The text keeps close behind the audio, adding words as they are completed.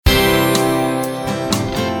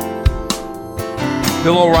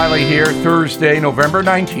Bill O'Reilly here, Thursday, November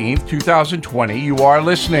 19th, 2020. You are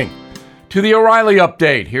listening to the O'Reilly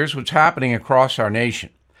Update. Here's what's happening across our nation.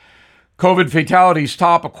 COVID fatalities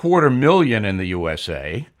top 250,000 in the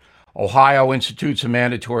USA. Ohio institutes a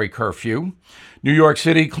mandatory curfew. New York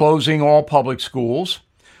City closing all public schools.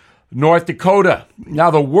 North Dakota, now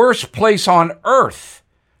the worst place on earth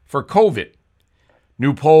for COVID.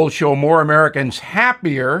 New polls show more Americans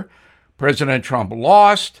happier President Trump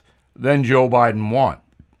lost than Joe Biden won.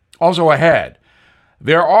 Also ahead,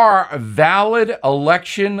 there are valid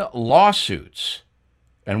election lawsuits,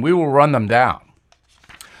 and we will run them down.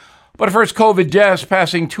 But first, COVID deaths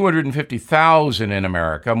passing 250,000 in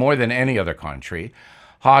America, more than any other country.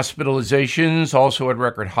 Hospitalizations also at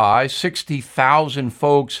record highs, 60,000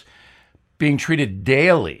 folks being treated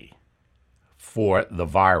daily for the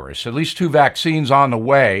virus. At least 2 vaccines on the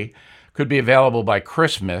way, could be available by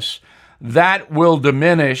Christmas. That will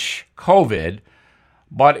diminish COVID,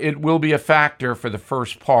 but it will be a factor for the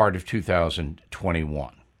first part of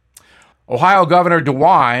 2021. Ohio Governor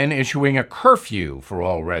DeWine issuing a curfew for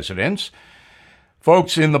all residents.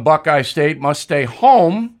 Folks in the Buckeye State must stay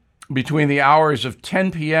home between the hours of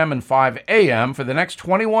 10 p.m. and 5 a.m. for the next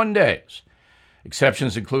 21 days.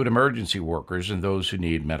 Exceptions include emergency workers and those who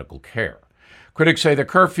need medical care. Critics say the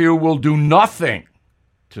curfew will do nothing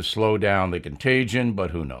to slow down the contagion,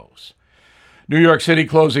 but who knows? New York City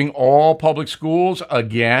closing all public schools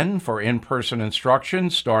again for in-person instruction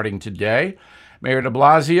starting today. Mayor de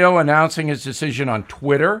Blasio announcing his decision on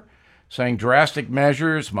Twitter, saying drastic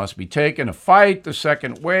measures must be taken to fight the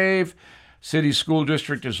second wave. City school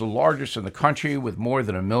district is the largest in the country with more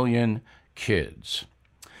than 1 million kids.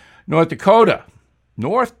 North Dakota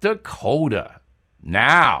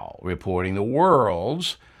now reporting the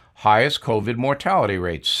world's highest COVID mortality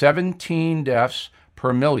rate, 17 deaths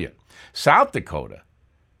per million. South Dakota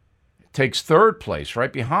takes third place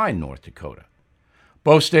right behind North Dakota.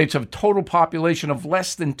 Both states have a total population of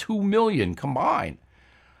less than 2 million combined,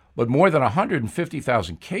 but more than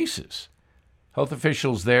 150,000 cases. Health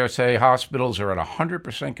officials there say hospitals are at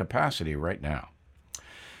 100% capacity right now.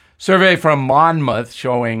 Survey from Monmouth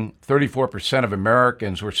showing 34% of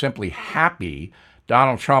Americans were simply happy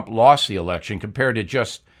Donald Trump lost the election compared to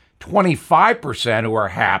just 25% who are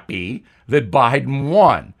happy that Biden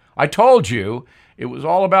won. I told you it was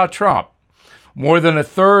all about Trump. More than a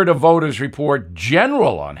third of voters report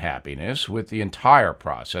general unhappiness with the entire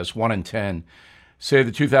process. 1 in 10 say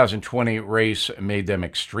the 2020 race made them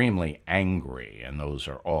extremely angry, and those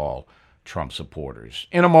are all Trump supporters.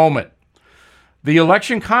 In a moment, the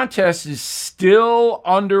election contest is still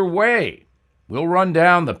underway. We'll run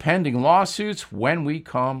down the pending lawsuits when we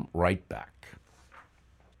come right back.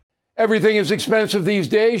 Everything is expensive these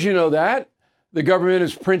days, you know that. The government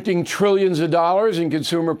is printing trillions of dollars and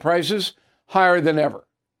consumer prices higher than ever.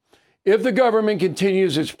 If the government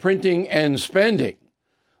continues its printing and spending,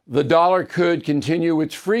 the dollar could continue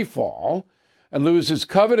its free fall and lose its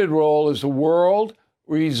coveted role as the world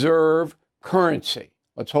reserve currency.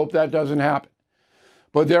 Let's hope that doesn't happen.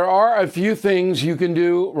 But there are a few things you can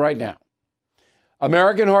do right now.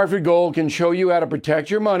 American Hartford Gold can show you how to protect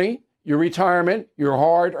your money, your retirement, your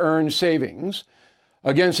hard-earned savings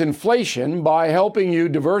against inflation by helping you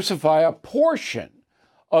diversify a portion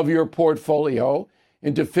of your portfolio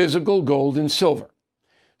into physical gold and silver.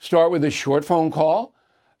 Start with a short phone call,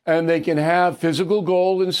 and they can have physical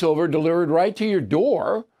gold and silver delivered right to your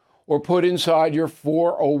door or put inside your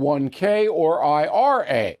 401k or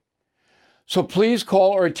IRA. So please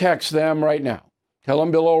call or text them right now. Tell them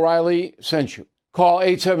Bill O'Reilly sent you. Call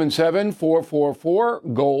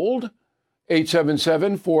 877-444-GOLD,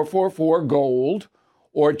 877-444-GOLD,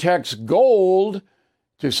 or text GOLD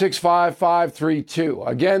to 65532.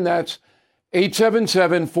 Again, that's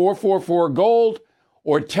 877-444-GOLD,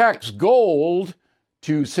 or text GOLD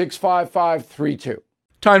to 65532.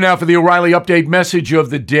 Time now for the O'Reilly Update message of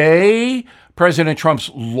the day. President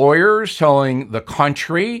Trump's lawyers telling the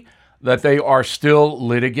country that they are still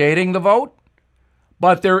litigating the vote,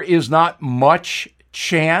 but there is not much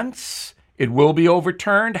chance it will be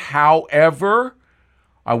overturned. However,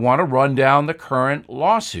 I want to run down the current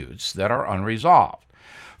lawsuits that are unresolved.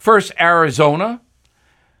 First, Arizona.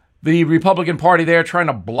 The Republican Party there trying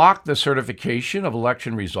to block the certification of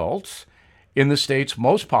election results in the state's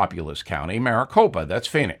most populous county, Maricopa, that's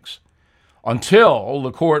Phoenix, until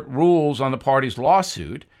the court rules on the party's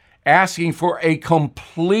lawsuit asking for a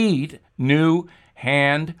complete new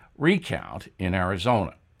hand recount in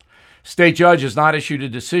Arizona. State judge has not issued a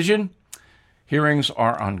decision. Hearings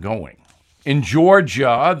are ongoing. In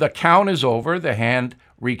Georgia, the count is over. The hand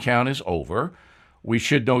recount is over. We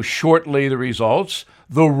should know shortly the results.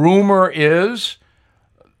 The rumor is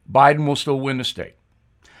Biden will still win the state.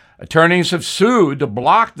 Attorneys have sued to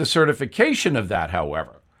block the certification of that,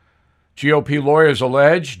 however. GOP lawyers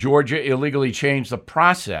allege Georgia illegally changed the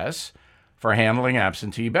process for handling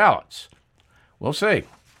absentee ballots. We'll see.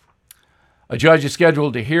 A judge is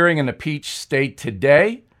scheduled a hearing in the Peach State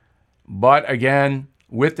today, but again,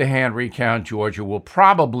 with the hand recount, Georgia will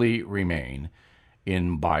probably remain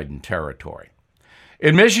in Biden territory.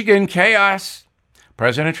 In Michigan, chaos.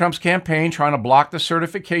 President Trump's campaign trying to block the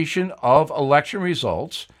certification of election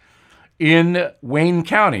results in Wayne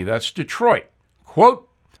County. That's Detroit. Quote,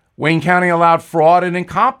 Wayne County allowed fraud and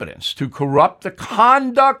incompetence to corrupt the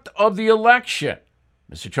conduct of the election.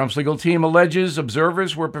 Mr. Trump's legal team alleges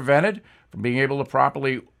observers were prevented from being able to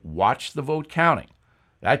properly watch the vote counting.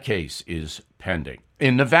 That case is pending.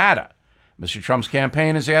 In Nevada, Mr. Trump's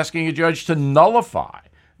campaign is asking a judge to nullify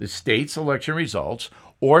the state's election results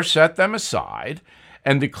or set them aside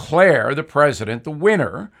and declare the president the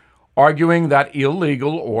winner, arguing that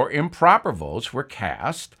illegal or improper votes were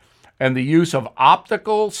cast and the use of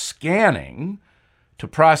optical scanning to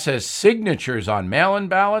process signatures on mail-in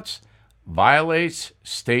ballots violates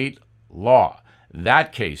state law.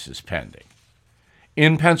 That case is pending.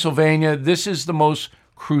 In Pennsylvania, this is the most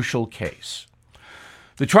crucial case.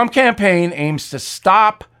 The Trump campaign aims to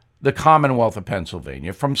stop the Commonwealth of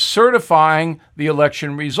Pennsylvania from certifying the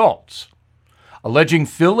election results, alleging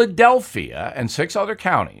Philadelphia and 6 other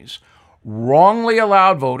counties wrongly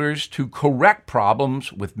allowed voters to correct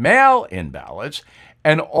problems with mail-in ballots,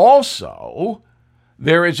 and also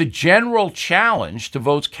there is a general challenge to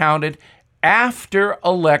votes counted after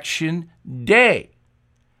Election Day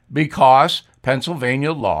because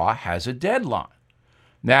Pennsylvania law has a deadline.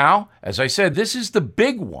 Now, as I said, this is the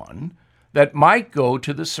big one that might go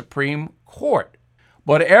to the Supreme Court.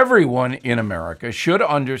 But everyone in America should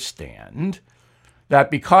understand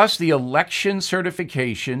that because the election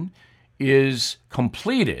certification is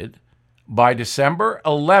completed by December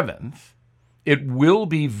 11th, it will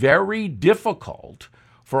be very difficult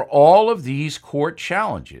for all of these court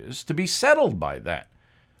challenges to be settled by then.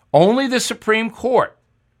 Only the Supreme Court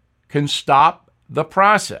can stop the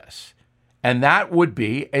process, and that would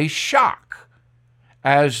be a shock,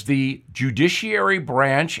 as the judiciary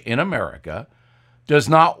branch in America does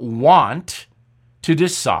not want to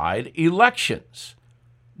decide elections.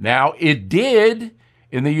 Now, it did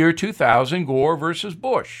in the year 2000, Gore versus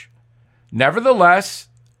Bush. Nevertheless,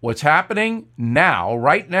 what's happening now,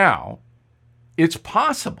 right now, it's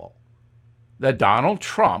possible that Donald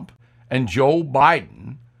Trump and Joe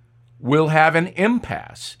Biden will have an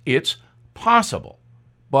impasse. It's possible,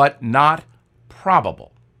 but not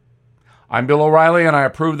probable. I'm Bill O'Reilly, and I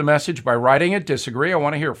approve the message by writing it. Disagree? I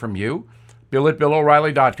want to hear from you.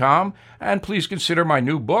 Bill@BillO'Reilly.com. And please consider my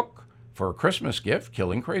new book for a Christmas gift,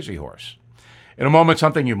 Killing Crazy Horse. In a moment,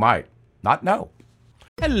 something you might not know.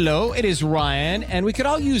 Hello, it is Ryan, and we could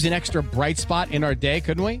all use an extra bright spot in our day,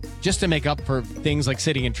 couldn't we? Just to make up for things like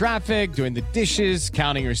sitting in traffic, doing the dishes,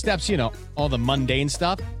 counting your steps, you know, all the mundane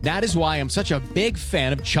stuff. That is why I'm such a big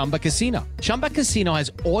fan of Chumba Casino. Chumba Casino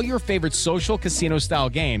has all your favorite social casino-style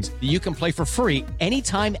games that you can play for free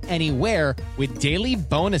anytime, anywhere with daily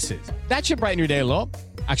bonuses. That should brighten your day a little.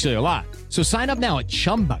 Actually, a lot. So sign up now at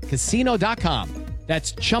ChumbaCasino.com.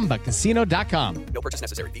 That's ChumbaCasino.com. No purchase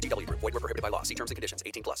necessary. VGW Group. Void where prohibited by law. See terms and conditions.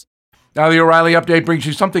 18+. Now, the O'Reilly Update brings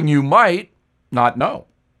you something you might not know.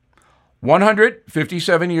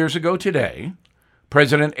 157 years ago today,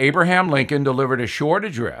 President Abraham Lincoln delivered a short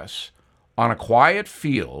address on a quiet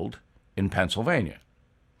field in Pennsylvania.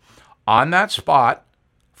 On that spot,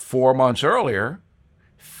 4 months earlier,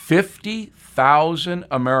 50,000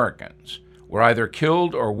 Americans were either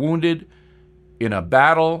killed or wounded in a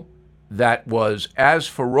battle that was as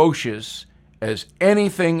ferocious as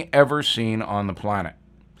anything ever seen on the planet.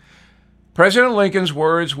 President Lincoln's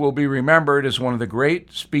words will be remembered as one of the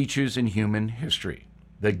great speeches in human history,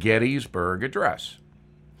 the Gettysburg Address.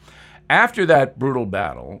 After that brutal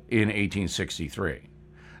battle in 1863,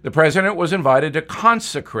 the president was invited to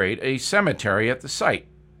consecrate a cemetery at the site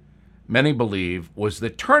many believe was the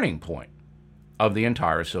turning point of the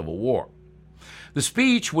entire Civil War. The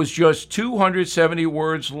speech was just 270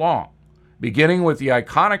 words long, beginning with the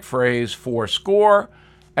iconic phrase,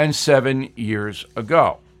 7 years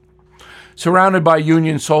ago. Surrounded by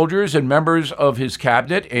Union soldiers and members of his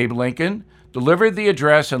cabinet, Abe Lincoln delivered the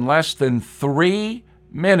address in less than 3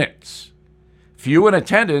 minutes. Few in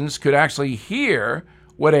attendance could actually hear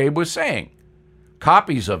what Abe was saying.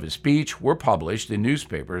 Copies of his speech were published in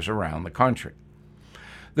newspapers around the country.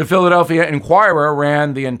 The Philadelphia Inquirer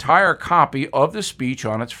ran the entire copy of the speech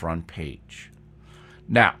on its front page.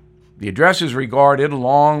 Now, the address is regarded,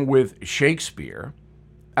 along with Shakespeare,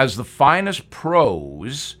 as the finest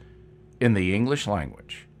prose in the English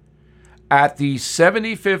language. At the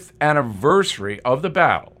 75th anniversary of the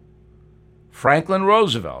battle, Franklin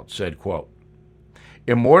Roosevelt said, quote,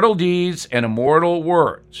 "Immortal deeds and immortal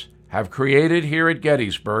words have created here at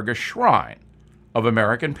Gettysburg a shrine of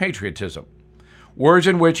American patriotism, words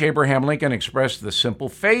in which Abraham Lincoln expressed the simple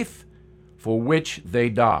faith for which they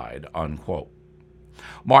died," unquote.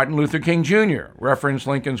 Martin Luther King Jr. referenced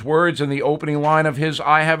Lincoln's words in the opening line of his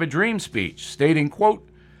I Have a Dream speech, stating, quote,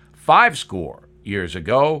 50 years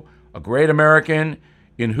ago, a great American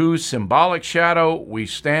in whose symbolic shadow we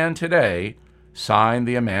stand today signed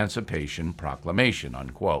the Emancipation Proclamation,"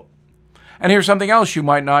 unquote. And here's something else you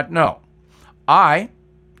might not know. I,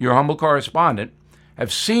 your humble correspondent,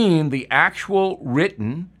 have seen the actual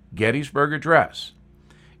written Gettysburg Address.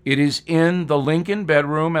 It is in the Lincoln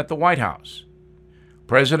bedroom at the White House.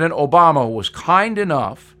 President Obama was kind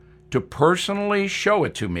enough to personally show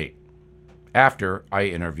it to me after I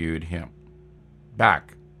interviewed him.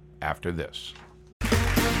 Back after this.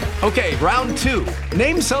 Okay, round two.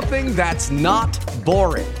 Name something that's not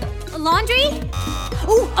boring. A laundry?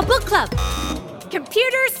 Ooh, a book club.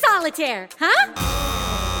 Computer solitaire, huh?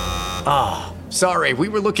 Ah, sorry, we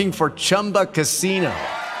were looking for Chumba Casino.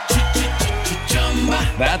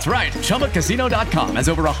 That's right, ChumbaCasino.com has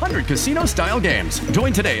over 100 casino-style games.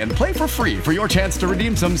 Join today and play for free for your chance to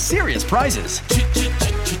redeem some serious prizes.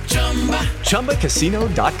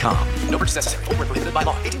 ChumbaCasino.com. No purchase necessary. Void where prohibited by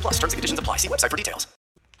law. 18+. Terms and conditions apply. See website for details.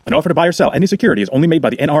 An offer to buy or sell any security is only made by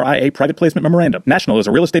the NRIA Private Placement Memorandum. National is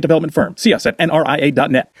a real estate development firm. See us at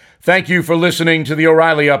nria.net. Thank you for listening to the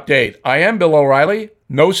O'Reilly Update. I am Bill O'Reilly.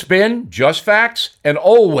 No spin, just facts, and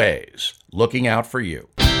always looking out for you.